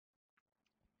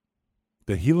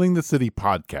The Healing the City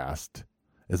podcast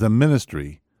is a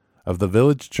ministry of the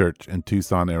Village Church in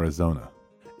Tucson, Arizona.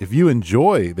 If you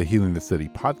enjoy the Healing the City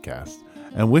podcast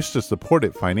and wish to support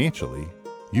it financially,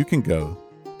 you can go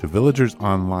to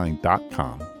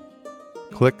villagersonline.com,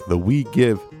 click the We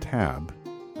Give tab,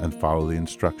 and follow the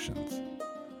instructions.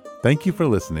 Thank you for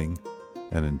listening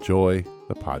and enjoy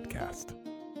the podcast.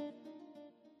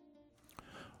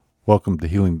 Welcome to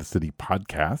Healing the City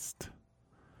podcast.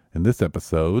 In this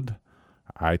episode,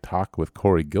 I talk with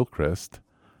Corey Gilchrist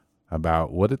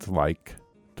about what it's like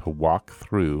to walk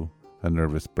through a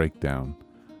nervous breakdown,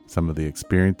 some of the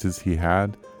experiences he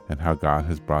had, and how God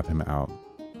has brought him out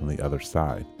on the other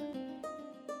side.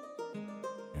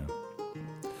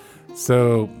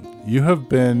 So, you have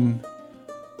been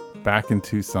back in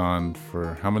Tucson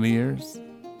for how many years?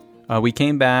 We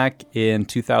came back in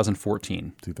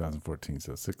 2014. 2014,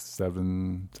 so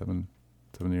 7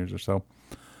 years or so.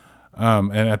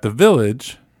 And at the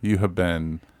Village, you have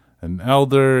been an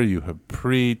elder, you have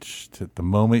preached. At the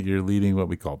moment, you're leading what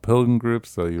we call pilgrim groups,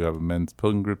 so you have a men's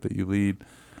pilgrim group that you lead.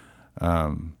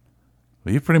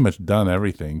 You've pretty much done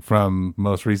everything, from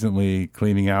most recently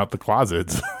cleaning out the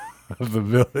closets of the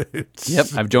Village. Yep,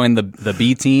 I've joined the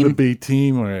B team. The B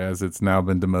team, whereas it's now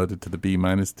been demoted to the B-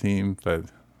 team. But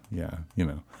yeah,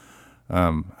 I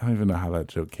don't even know how that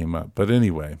joke came up. But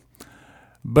anyway.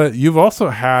 But you've also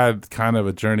had kind of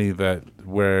a journey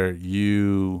where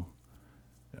you,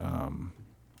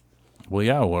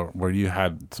 where you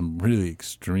had some really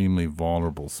extremely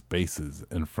vulnerable spaces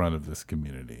in front of this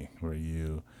community, where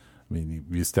you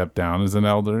stepped down as an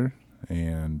elder,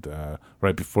 and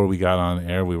right before we got on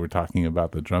air, we were talking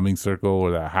about the drumming circle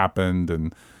where that happened,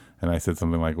 and I said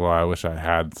something like, "Well, I wish I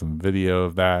had some video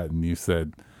of that," and you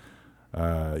said,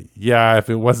 yeah, if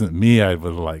it wasn't me, I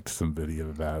would have liked some video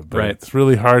of that. But right. It's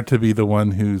really hard to be the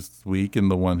one who's weak and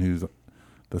the one who's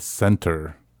the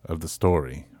center of the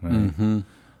story, right?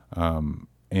 Mm-hmm.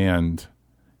 And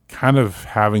kind of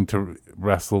having to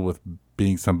wrestle with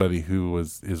being somebody who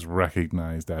is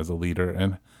recognized as a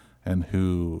leader and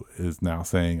who is now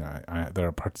saying, there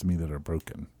are parts of me that are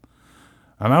broken.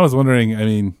 And I was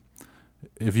wondering,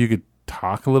 if you could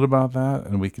talk a little about that,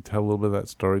 and we could tell a little bit of that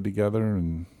story together.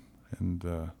 And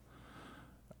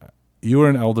you were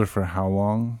an elder for how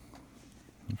long?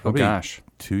 Probably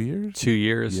 2 years? 2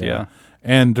 years, yeah.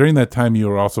 And during that time, you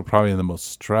were also probably in the most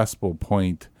stressful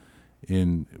point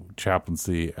in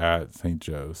chaplaincy at St.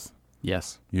 Joe's.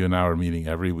 Yes. You and I were meeting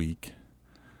every week.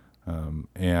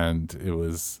 And it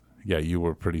was, you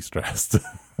were pretty stressed.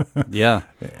 Yeah.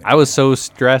 I was so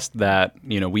stressed that,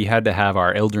 we had to have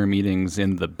our elder meetings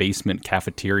in the basement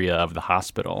cafeteria of the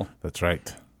hospital. That's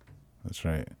right.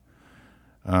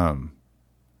 And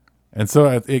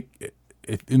so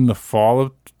in the fall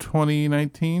of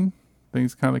 2019,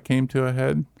 things kind of came to a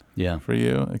head. Yeah. For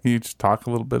you, can you just talk a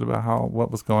little bit about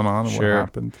what was going on and Sure. what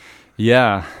happened?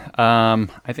 Yeah.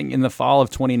 I think in the fall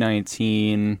of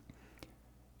 2019,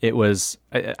 it was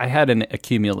I had an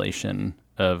accumulation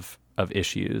of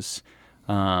issues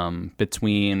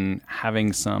between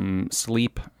having some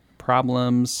sleep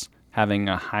problems, having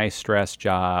a high stress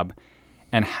job,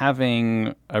 and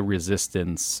having a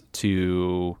resistance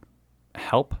to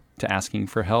help, to asking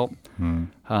for help.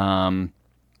 I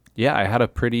had a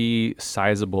pretty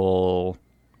sizable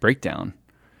breakdown.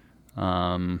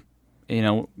 Healthcare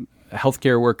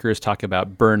workers talk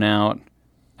about burnout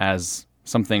as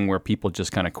something where people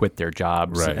just kind of quit their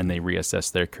jobs, right, and they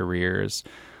reassess their careers.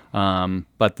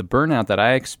 But the burnout that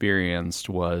I experienced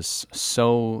was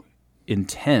so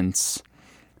intense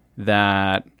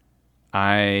that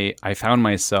I found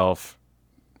myself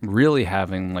really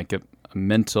having like a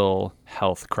mental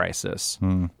health crisis.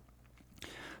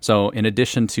 So in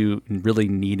addition to really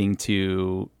needing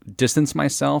to distance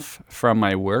myself from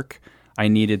my work, I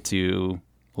needed to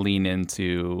lean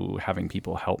into having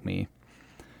people help me.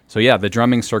 So the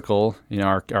drumming circle,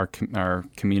 our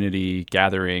community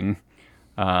gathering,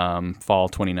 fall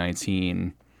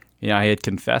 2019, I had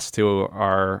confessed to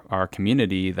our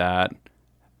community that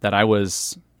I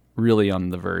was really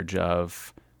on the verge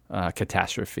of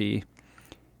catastrophe,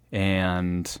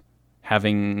 and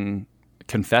having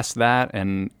confessed that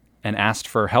and asked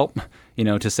for help,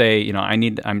 to say,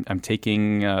 I'm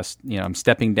taking, I'm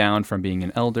stepping down from being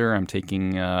an elder. I'm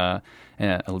taking a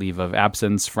leave of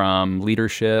absence from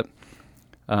leadership.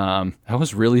 That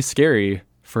was really scary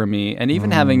for me, and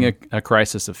even having a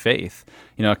crisis of faith,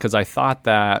 because I thought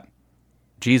that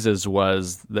Jesus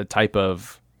was the type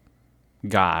of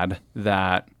God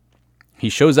that he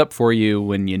shows up for you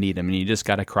when you need him, and you just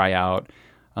got to cry out.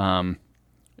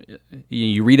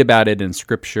 you read about it in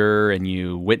scripture and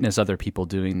you witness other people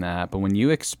doing that, but when you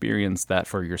experience that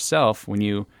for yourself,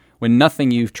 when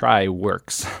nothing you try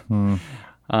works,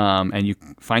 and you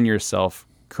find yourself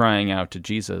crying out to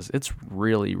Jesus, it's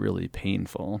really, really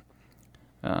painful.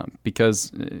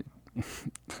 Because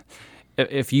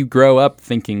if you grow up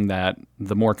thinking that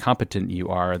the more competent you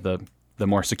are, the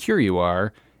more secure you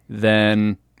are,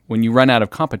 then when you run out of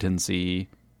competency,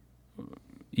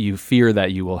 you fear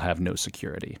that you will have no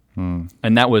security.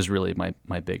 And that was really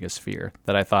my biggest fear,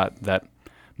 that I thought that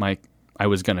I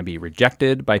was going to be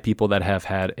rejected by people that have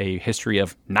had a history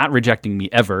of not rejecting me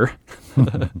ever.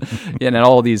 And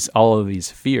all of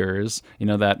these fears,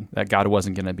 that God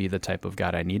wasn't going to be the type of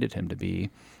God I needed him to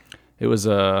be. It was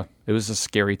a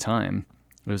scary time.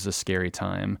 It was a scary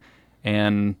time.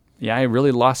 And I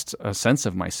really lost a sense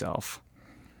of myself.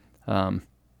 I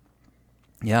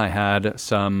had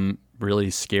some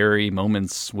really scary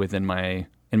moments in my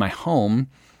home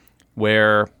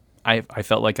where I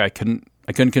felt like I couldn't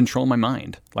control my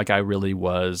mind. Like I really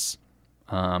was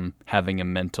having a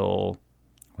mental,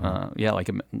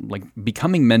 like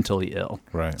becoming mentally ill.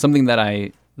 Right. Something that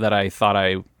I thought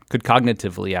I could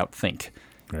cognitively outthink.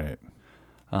 Right.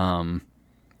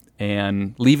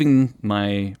 And leaving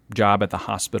my job at the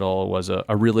hospital was a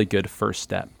really good first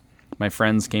step. My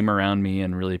friends came around me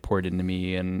and really poured into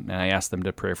me, and I asked them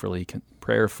to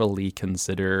prayerfully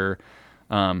consider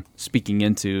speaking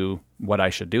into what I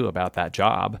should do about that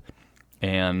job.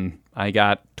 And I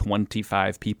got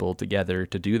 25 people together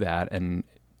to do that, and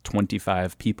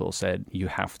 25 people said, "You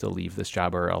have to leave this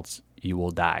job or else you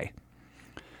will die."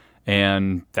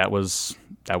 And that was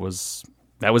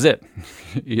it.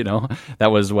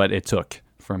 That was what it took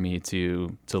for me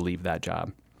to leave that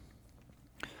job.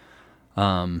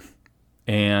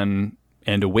 And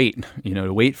to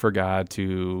wait for God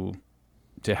to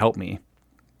help me.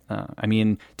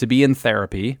 To be in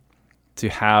therapy, to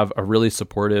have a really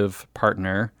supportive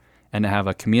partner, and to have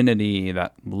a community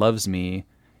that loves me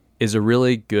is a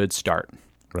really good start,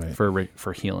 right,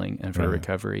 for healing and for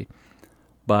recovery.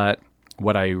 But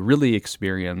what I really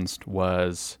experienced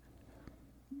was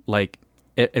like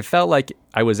it felt like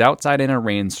I was outside in a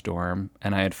rainstorm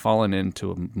and I had fallen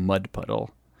into a mud puddle,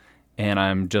 and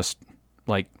I'm just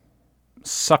like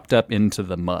sucked up into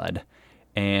the mud,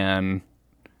 and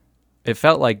it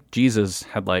felt like Jesus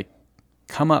had like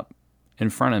come up in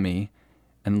front of me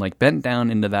and like bent down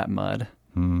into that mud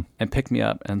and picked me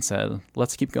up and said,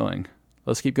 "Let's keep going.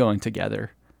 Let's keep going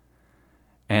together."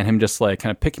 And him just like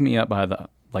kind of picking me up by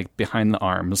behind the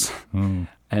arms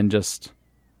and just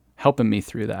helping me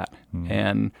through that.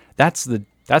 And that's the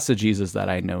Jesus that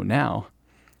I know now.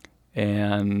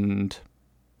 And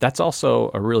that's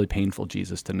also a really painful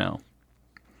Jesus to know.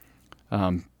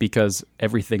 Because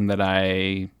everything that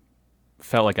I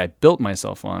felt like I built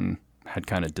myself on had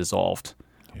kind of dissolved.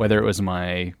 Yeah. Whether it was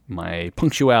my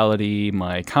punctuality,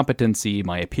 my competency,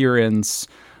 my appearance,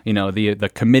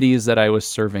 the committees that I was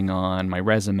serving on, my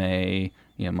resume,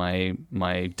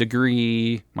 my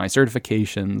degree, my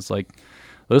certifications, like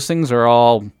those things they're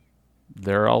all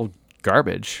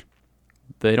garbage.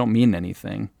 They don't mean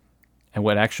anything. And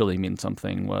what actually means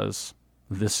something was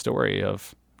this story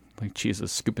of like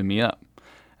Jesus scooping me up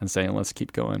and saying, "Let's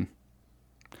keep going."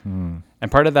 And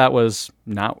part of that was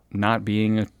not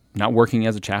working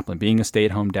as a chaplain, being a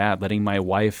stay-at-home dad, letting my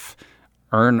wife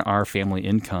earn our family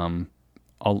income,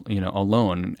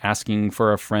 alone, asking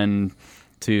for a friend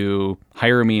to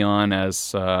hire me on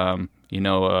as a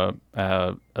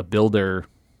builder,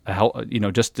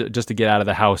 just to get out of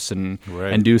the house and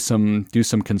do some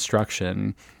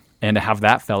construction, and to have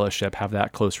that fellowship, have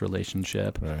that close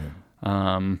relationship.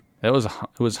 Right. It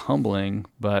was humbling,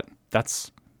 but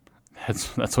that's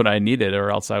what I needed, or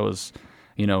else I was,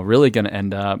 really going to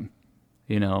end up,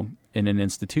 in an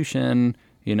institution,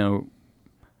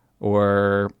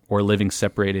 or living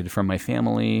separated from my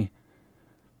family.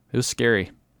 It was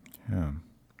scary. Yeah.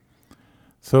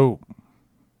 So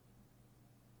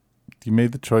you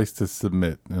made the choice to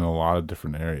submit in a lot of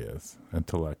different areas and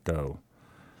to let go.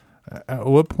 At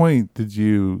what point did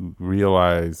you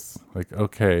realize, like,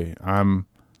 okay,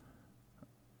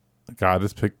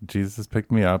 Jesus has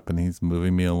picked me up and he's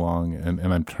moving me along, and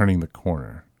I'm turning the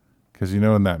corner? Because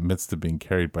in that midst of being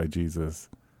carried by Jesus,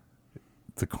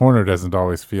 the corner doesn't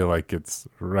always feel like it's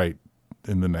right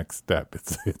in the next step.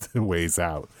 It's a ways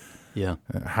out. Yeah.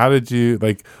 How did you,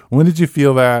 when did you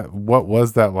feel that? What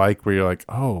was that like where you're like,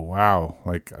 oh, wow,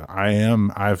 like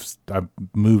I've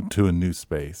moved to a new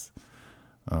space?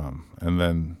 And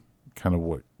then kind of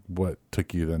what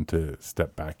took you then to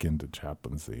step back into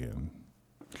chaplaincy? And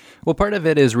well, part of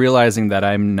it is realizing that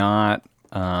I'm not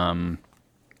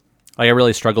I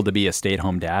really struggled to be a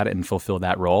stay-at-home dad and fulfill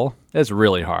that role. It's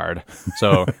really hard.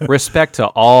 So respect to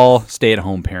all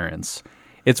stay-at-home parents.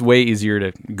 It's way easier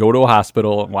to go to a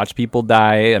hospital and watch people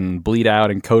die and bleed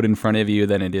out and code in front of you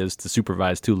than it is to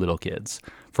supervise 2 little kids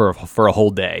for a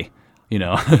whole day.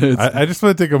 I just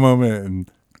want to take a moment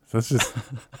and let's just.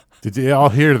 Did you all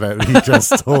hear that he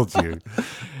just told you?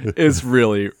 It's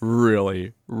really,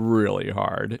 really, really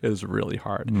hard. It's really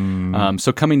hard.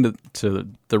 So coming to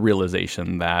the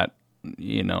realization that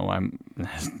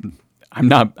I'm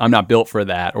not built for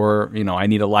that, or I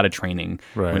need a lot of training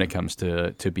when it comes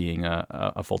to being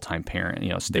a full-time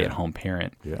parent, stay-at-home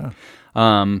parent. Yeah.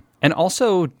 And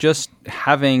also just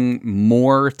having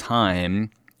more time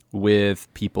with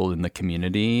people in the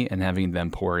community and having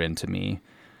them pour into me.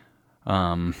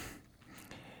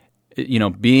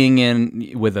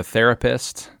 Being with a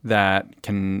therapist that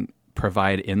can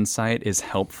provide insight is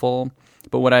helpful.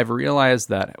 But what I've realized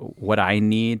that what I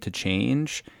need to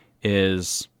change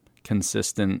is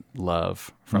consistent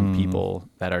love from people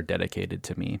that are dedicated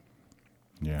to me.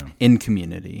 Yeah. In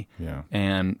community. Yeah.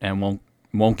 And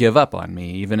won't give up on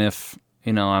me, even if,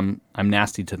 I'm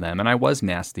nasty to them. And I was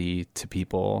nasty to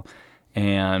people,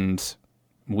 and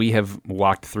we have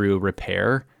walked through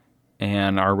repair,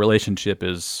 and our relationship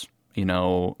is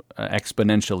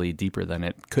exponentially deeper than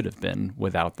it could have been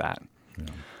without that. Yeah.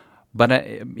 But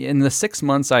in the 6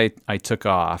 months I took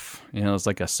off, it was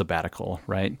like a sabbatical,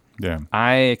 right? Yeah.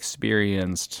 I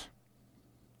experienced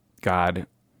God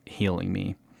healing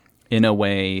me in a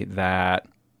way that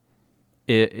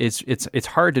it's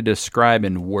hard to describe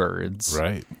in words,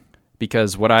 right?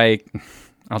 Because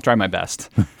I'll try my best,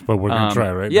 but we're gonna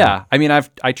try, right? Yeah, now. I mean,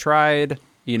 I tried,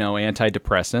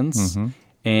 antidepressants,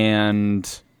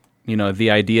 and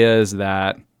the idea is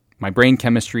that my brain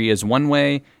chemistry is one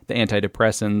way, the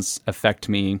antidepressants affect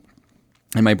me,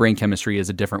 and my brain chemistry is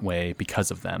a different way because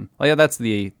of them. Well, yeah, that's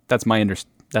my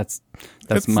that's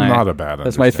my not a bad.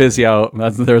 That's my physio.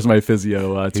 There's my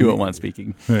physio 2-at-1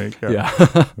 speaking. There you go. Yeah.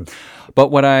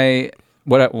 But I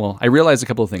realized a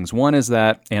couple of things. One is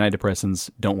that antidepressants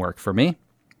don't work for me.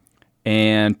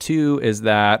 And 2 is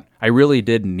that I really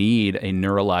did need a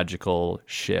neurological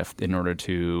shift in order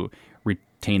to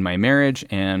retain my marriage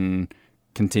and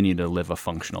continue to live a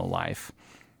functional life.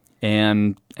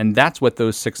 And that's what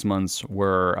those 6 months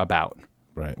were about.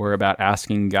 Right. Were about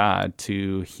asking God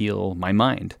to heal my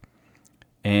mind.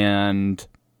 And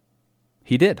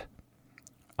he did.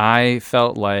 I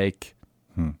felt like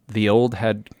the old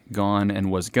had gone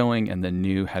and was going, and the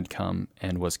new had come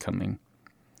and was coming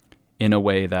in a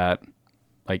way that,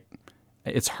 like,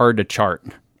 it's hard to chart.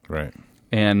 Right.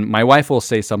 And my wife will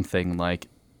say something like,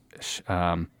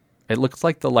 it looks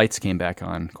like the lights came back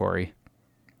on, Corey.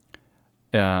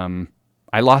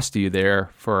 I lost you there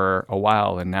for a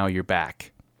while, and now you're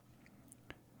back.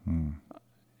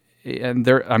 And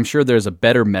I'm sure there's a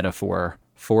better metaphor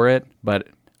for it, but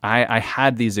I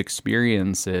had these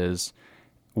experiences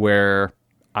where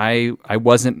I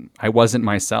wasn't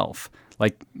myself.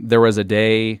 Like, there was a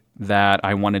day that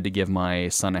I wanted to give my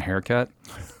son a haircut,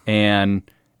 and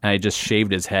I just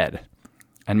shaved his head.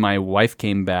 And my wife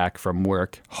came back from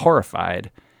work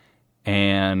horrified,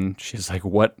 and she's like,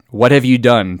 "What have you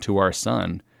done to our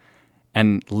son?"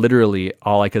 And literally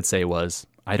all I could say was,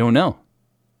 "I don't know.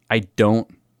 I don't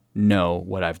know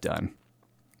what I've done."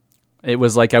 It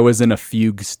was like I was in a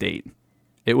fugue state.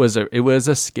 It was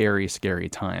a scary, scary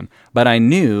time. But I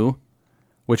knew,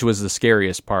 which was the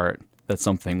scariest part, that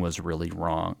something was really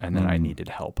wrong and that I needed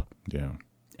help. Yeah.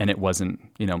 And it wasn't,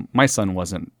 my son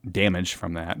wasn't damaged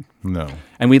from that. No.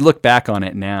 And we look back on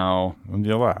it now. And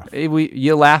you laugh.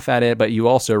 You laugh at it, but you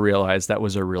also realize that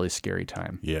was a really scary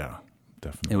time. Yeah,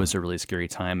 definitely. It was a really scary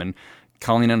time. And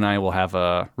Colleen and I will have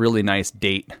a really nice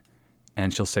date,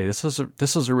 and she'll say, this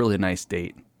was a really nice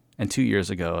date. And 2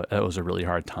 years ago, that was a really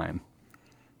hard time.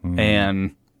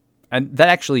 And that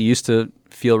actually used to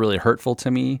feel really hurtful to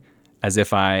me, as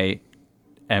if I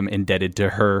am indebted to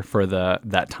her for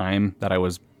that time that I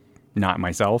was not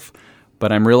myself.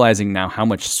 But I'm realizing now how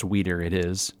much sweeter it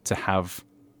is to have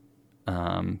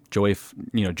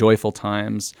joyful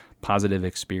times, positive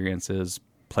experiences,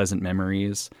 pleasant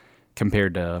memories,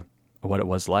 compared to what it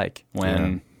was like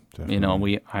when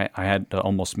I had to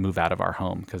almost move out of our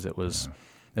home because it was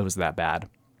that bad.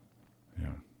 Yeah.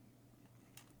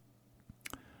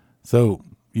 So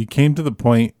you came to the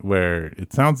point where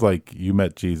it sounds like you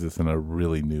met Jesus in a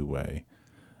really new way,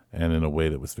 and in a way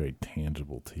that was very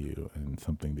tangible to you, and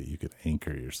something that you could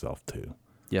anchor yourself to.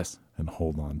 Yes. And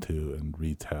hold on to and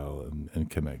retell and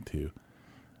connect to.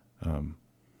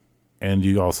 And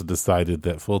you also decided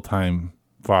that full-time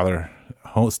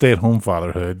stay-at-home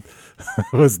fatherhood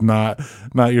was not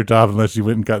your job unless you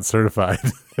went and got certified.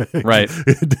 Right.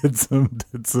 did some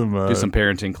do some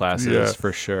parenting classes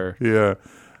for sure. Yeah.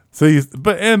 So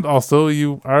and also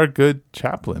you are a good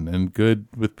chaplain and good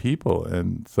with people,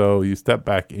 and so you step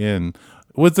back in.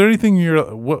 Was there anything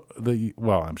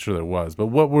I'm sure there was, but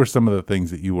what were some of the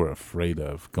things that you were afraid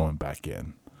of going back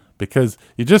in? Because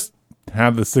you just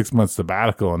had the 6 month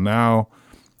sabbatical, and now,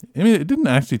 I mean, it didn't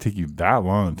actually take you that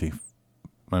long to,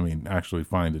 actually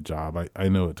find a job. I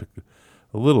know it took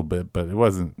a little bit, but it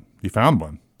wasn't, you found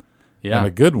one. Yeah. And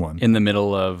a good one. In the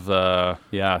middle of, the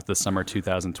summer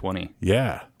 2020.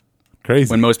 Yeah.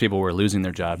 Crazy. When most people were losing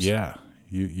their jobs. Yeah.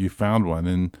 You found one.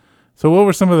 And so what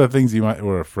were some of the things you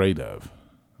were afraid of,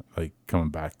 like coming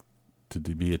back to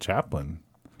be a chaplain?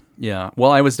 Yeah.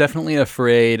 Well, I was definitely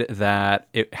afraid that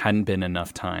it hadn't been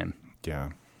enough time. Yeah.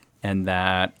 And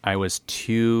that it was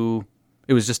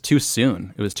just too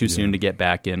soon. It was too soon to get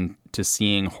back into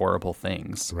seeing horrible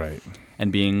things. Right.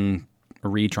 And being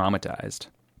re-traumatized.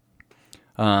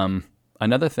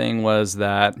 Another thing was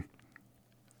that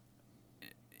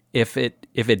if it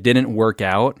didn't work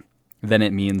out, then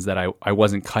it means that I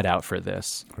wasn't cut out for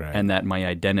this. Right. And that my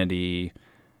identity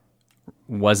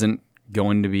wasn't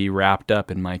going to be wrapped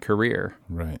up in my career.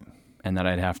 Right. And that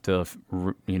I'd have to,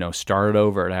 start it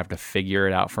over. I'd have to figure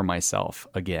it out for myself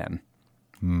again.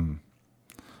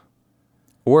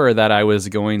 Or that I was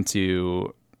going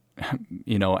to,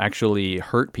 actually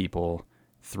hurt people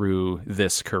through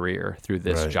this career, through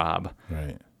this job.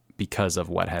 Right. Because of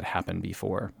what had happened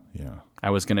before. Yeah. I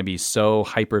was going to be so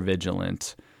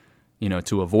hyper-vigilant,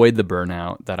 to avoid the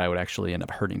burnout that I would actually end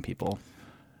up hurting people.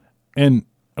 And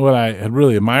what I had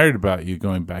really admired about you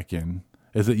going back in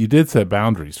is that you did set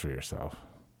boundaries for yourself.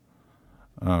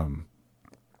 And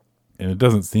it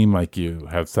doesn't seem like you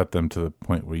have set them to the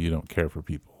point where you don't care for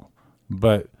people.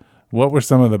 But what were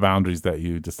some of the boundaries that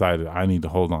you decided, I need to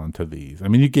hold on to these? I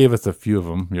mean, you gave us a few of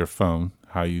them, your phone,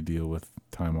 how you deal with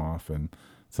time off, and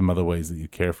some other ways that you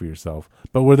care for yourself.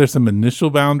 But were there some initial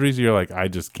boundaries you're like, I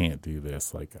just can't do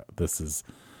this? Like, this is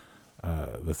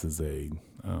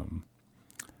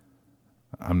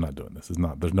I'm not doing this.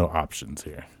 There's no options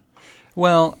here.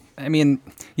 Well, I mean,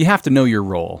 you have to know your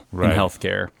role in Right.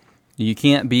 healthcare. You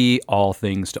can't be all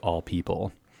things to all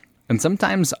people. And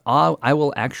sometimes I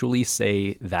will actually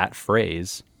say that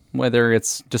phrase, whether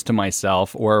it's just to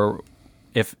myself or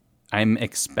if I'm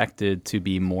expected to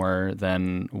be more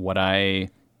than what I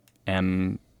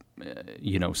am,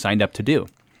 signed up to do.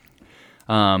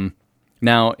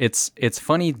 Now, it's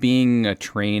funny being a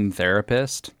trained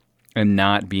therapist and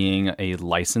not being a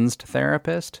licensed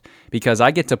therapist, because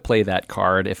I get to play that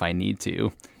card if I need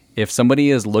to. If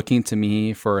somebody is looking to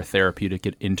me for a therapeutic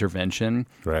intervention,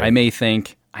 Right. I may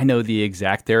think, I know the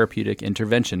exact therapeutic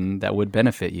intervention that would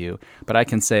benefit you, but I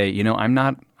can say, I'm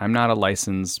not a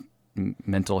licensed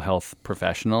mental health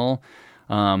professional,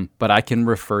 but I can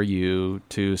refer you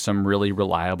to some really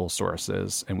reliable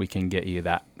sources, and we can get you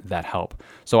that help.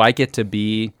 So I get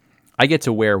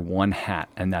to wear one hat,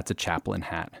 and that's a chaplain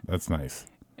hat. That's nice.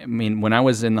 I mean, when I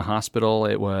was in the hospital,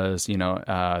 it was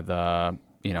the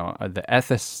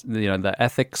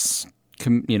ethics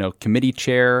committee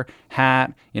chair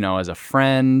hat. As a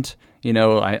friend,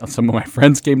 some of my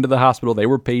friends came to the hospital. They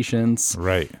were patients,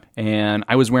 Right. and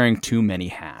I was wearing too many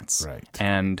hats. Right.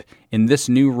 And in this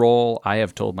new role, I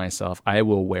have told myself I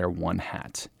will wear one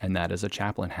hat, and that is a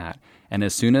chaplain hat. And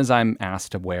as soon as I'm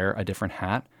asked to wear a different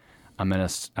hat, I'm gonna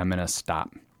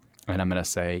stop, and I'm gonna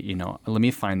say, let me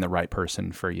find the right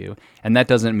person for you. And that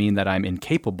doesn't mean that I'm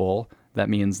incapable. That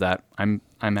means that I'm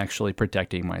actually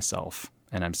protecting myself,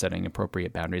 and I'm setting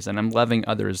appropriate boundaries, and I'm loving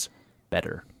others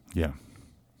better. Yeah.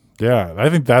 Yeah. I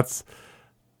think that's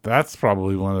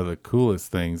probably one of the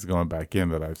coolest things going back in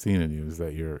that I've seen in you, is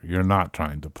that you're not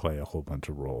trying to play a whole bunch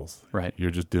of roles. Right. You're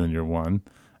just doing your one,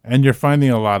 and you're finding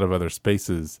a lot of other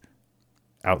spaces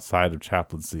outside of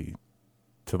chaplaincy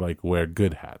to like wear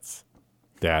good hats.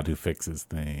 Dad who fixes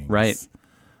things. Right.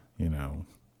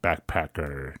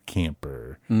 Backpacker,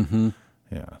 camper. Mm-hmm.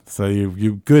 Yeah. So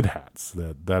you good hats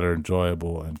that are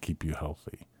enjoyable and keep you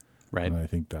healthy. Right. And I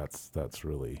think that's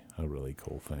really a really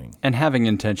cool thing. And having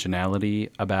intentionality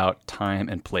about time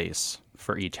and place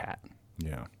for each hat.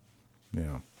 Yeah.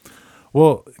 Yeah.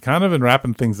 Well, kind of in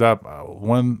wrapping things up,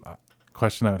 one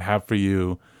question I would have for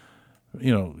you,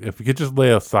 if we could just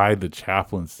lay aside the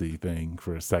chaplaincy thing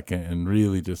for a second and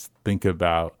really just think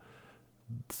about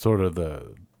sort of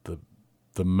the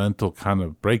mental kind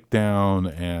of breakdown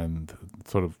and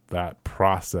sort of that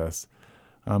process.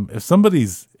 If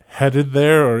somebody's headed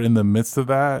there or in the midst of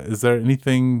that, is there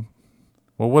anything,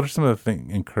 Well, what are some of the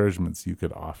encouragements you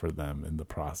could offer them in the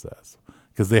process?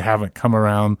 Because they haven't come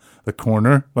around the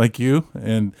corner like you.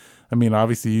 And I mean,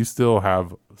 obviously you still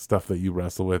have stuff that you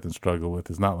wrestle with and struggle with.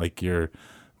 It's not like you're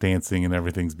dancing and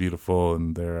everything's beautiful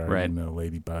and there are,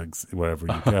 ladybugs wherever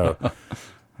you go,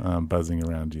 buzzing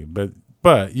around you.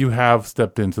 But you have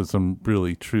stepped into some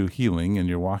really true healing and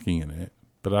you're walking in it.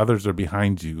 But others are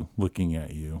behind you, looking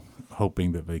at you,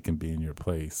 hoping that they can be in your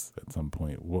place at some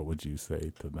point. What would you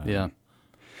say to them? Yeah.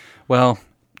 Well,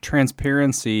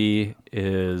 transparency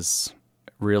is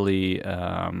really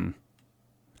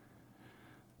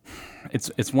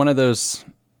it's one of those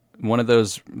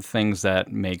things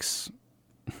that makes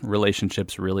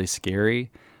relationships really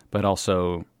scary, but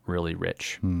also really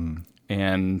rich.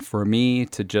 And for me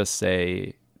to just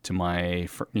say to my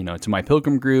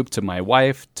pilgrim group, to my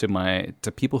wife,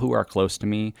 to people who are close to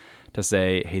me, to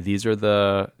say, hey, these are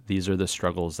the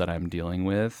struggles that I'm dealing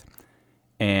with,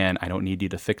 and I don't need you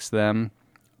to fix them,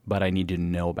 but I need you to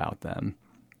know about them.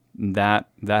 That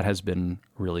has been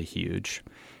really huge.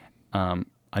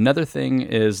 Another thing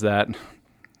is that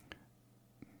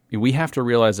we have to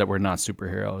realize that we're not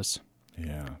superheroes.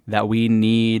 Yeah. That we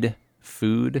need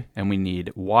food and we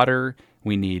need water,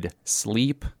 we need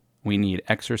sleep, we need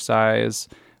exercise,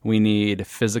 we need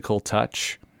physical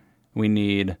touch, we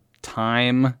need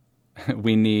time,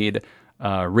 we need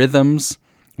rhythms.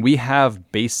 We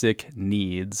have basic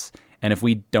needs, and if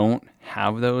we don't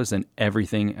have those, then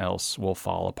everything else will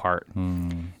fall apart.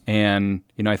 And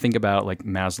I think about like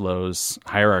Maslow's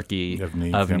hierarchy of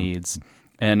needs,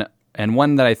 and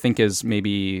one that I think is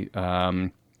maybe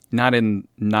not in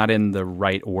the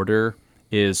right order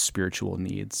is spiritual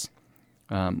needs.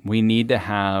 We need to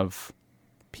have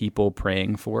people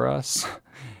praying for us,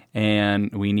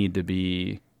 and we need to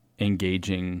be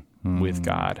engaging with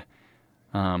God.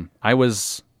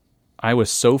 I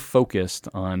was so focused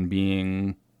on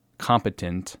being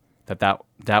competent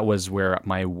that was where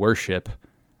my worship,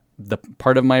 the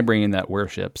part of my brain that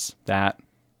worships, that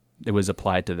it was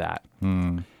applied to that.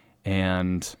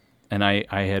 And I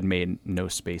had made no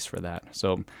space for that.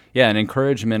 So yeah, an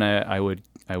encouragement I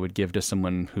would give to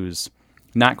someone who's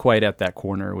not quite at that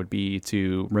corner would be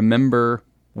to remember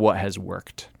what has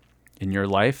worked in your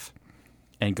life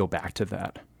and go back to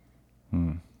that.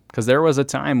 Because there was a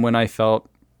time when I felt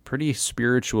pretty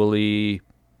spiritually,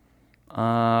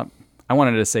 I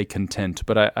wanted to say content,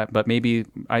 but maybe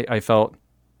I felt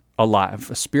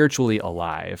alive, spiritually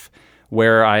alive,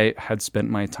 where I had spent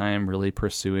my time really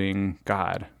pursuing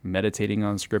God, meditating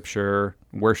on Scripture,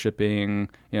 worshiping,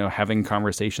 having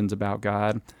conversations about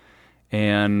God.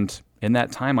 And in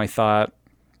that time, I thought,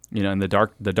 in the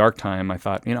dark time, I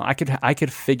thought, I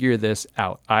could figure this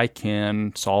out. I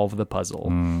can solve the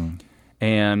puzzle.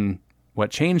 And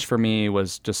what changed for me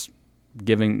was just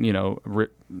giving,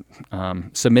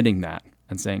 submitting that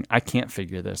and saying, I can't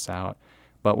figure this out.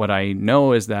 But what I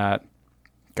know is that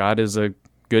God is a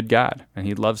good God and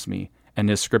he loves me. And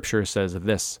his scripture says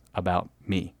this about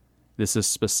me. This is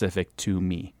specific to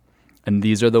me. And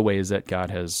these are the ways that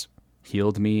God has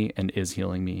healed me and is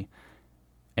healing me.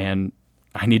 And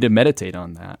I need to meditate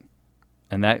on that.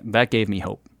 And that gave me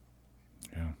hope.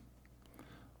 Yeah.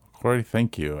 Corey,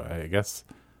 thank you. I guess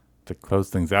to close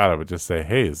things out, I would just say,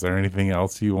 hey, is there anything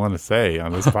else you want to say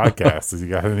on this podcast? Has you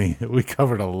got any? We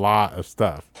covered a lot of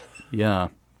stuff. Yeah.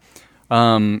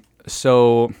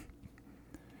 So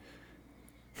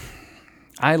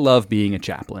I love being a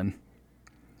chaplain.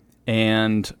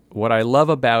 And what I love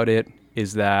about it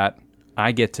is that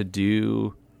I get to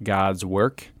do God's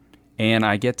work and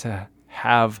I get to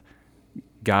have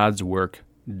God's work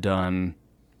done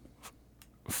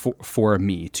for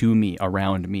me, to me,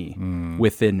 around me,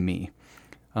 within me.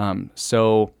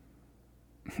 So,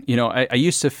 I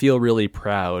used to feel really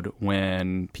proud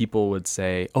when people would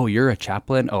say, oh, you're a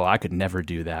chaplain? Oh, I could never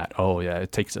do that. Oh, yeah,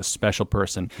 it takes a special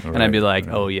person. Right, and I'd be like,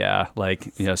 oh, yeah,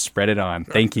 spread it on.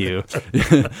 Thank you.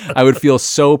 I would feel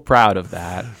so proud of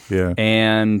that. Yeah.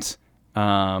 And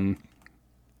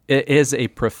it is a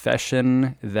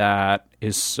profession that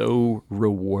is so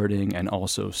rewarding and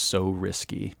also so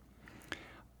risky.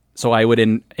 So I would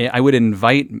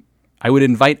invite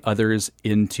others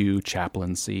into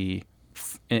chaplaincy,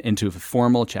 into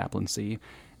formal chaplaincy.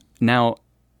 Now,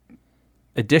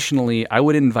 additionally, I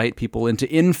would invite people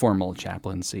into informal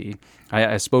chaplaincy.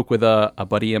 I spoke with a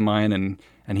buddy of mine,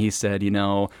 and he said,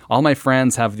 all my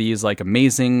friends have these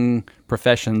amazing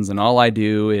professions, and all I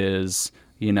do is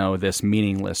this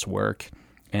meaningless work.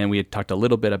 And we had talked a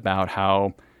little bit about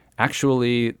how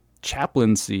actually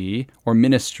chaplaincy or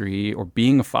ministry or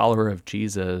being a follower of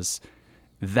Jesus,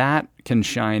 that can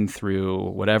shine through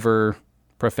whatever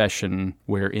profession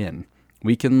we're in.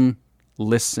 We can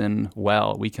listen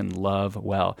well. We can love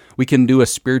well. We can do a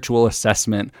spiritual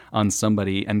assessment on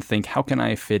somebody and think, how can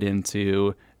I fit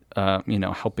into,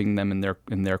 helping them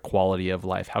in their quality of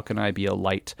life? How can I be a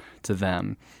light to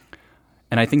them?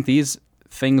 And I think these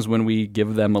things, when we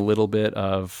give them a little bit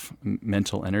of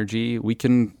mental energy, we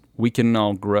can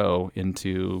all grow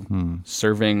into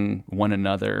serving one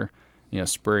another,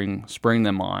 spurring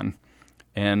them on.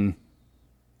 And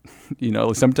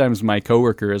sometimes my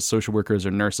coworkers, social workers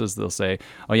or nurses, they'll say,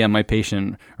 "Oh yeah, my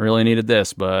patient really needed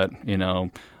this, but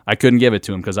I couldn't give it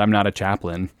to him because I'm not a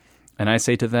chaplain." And I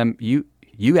say to them, you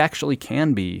actually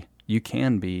can be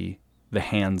the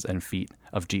hands and feet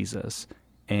of Jesus.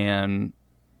 And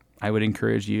I would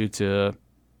encourage you to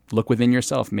look within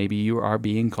yourself. Maybe you are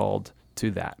being called to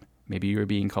that. Maybe you are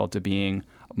being called to being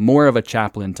more of a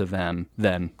chaplain to them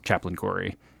than Chaplain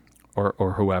Corey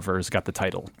or whoever's got the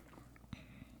title.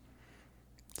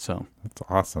 So that's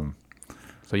awesome.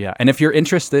 So yeah, and if you're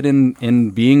interested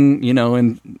in being,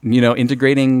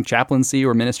 integrating chaplaincy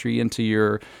or ministry into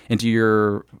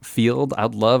your field,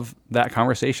 I'd love that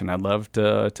conversation. I'd love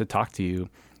to talk to you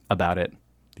about it.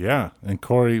 Yeah, and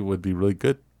Corey would be really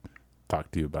good to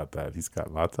talk to you about that. He's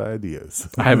got lots of ideas.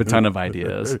 I have a ton of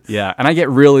ideas. Yeah, and I get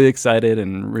really excited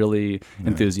and really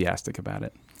enthusiastic about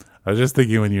it. I was just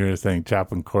thinking when you were saying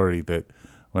Chaplain Corey that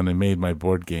when I made my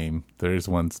board game, there's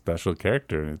one special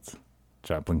character, and it's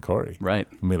Chaplain Corey. Right.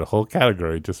 I made a whole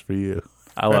category just for you.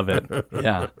 I love it.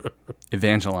 Yeah.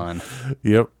 Evangelon.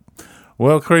 Yep.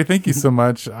 Well, Corey, thank you so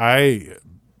much. I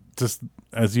just,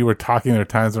 as you were talking, there were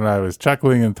times when I was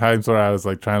chuckling and times where I was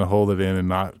like trying to hold it in and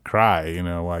not cry,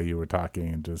 while you were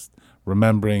talking, and just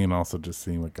remembering and also just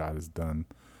seeing what God has done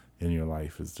in your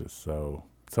life is just so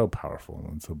powerful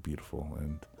and so beautiful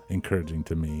and encouraging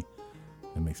to me.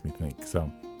 It makes me think. So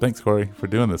thanks, Corey, for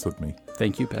doing this with me.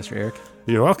 Thank you, Pastor Eric.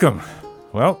 You're welcome.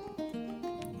 Well,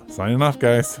 signing off,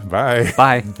 guys. Bye.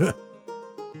 Bye.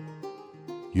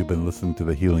 You've been listening to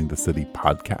the Healing the City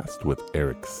podcast with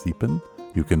Eric Siepen.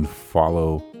 You can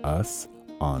follow us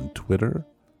on Twitter,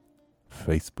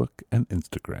 Facebook, and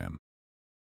Instagram.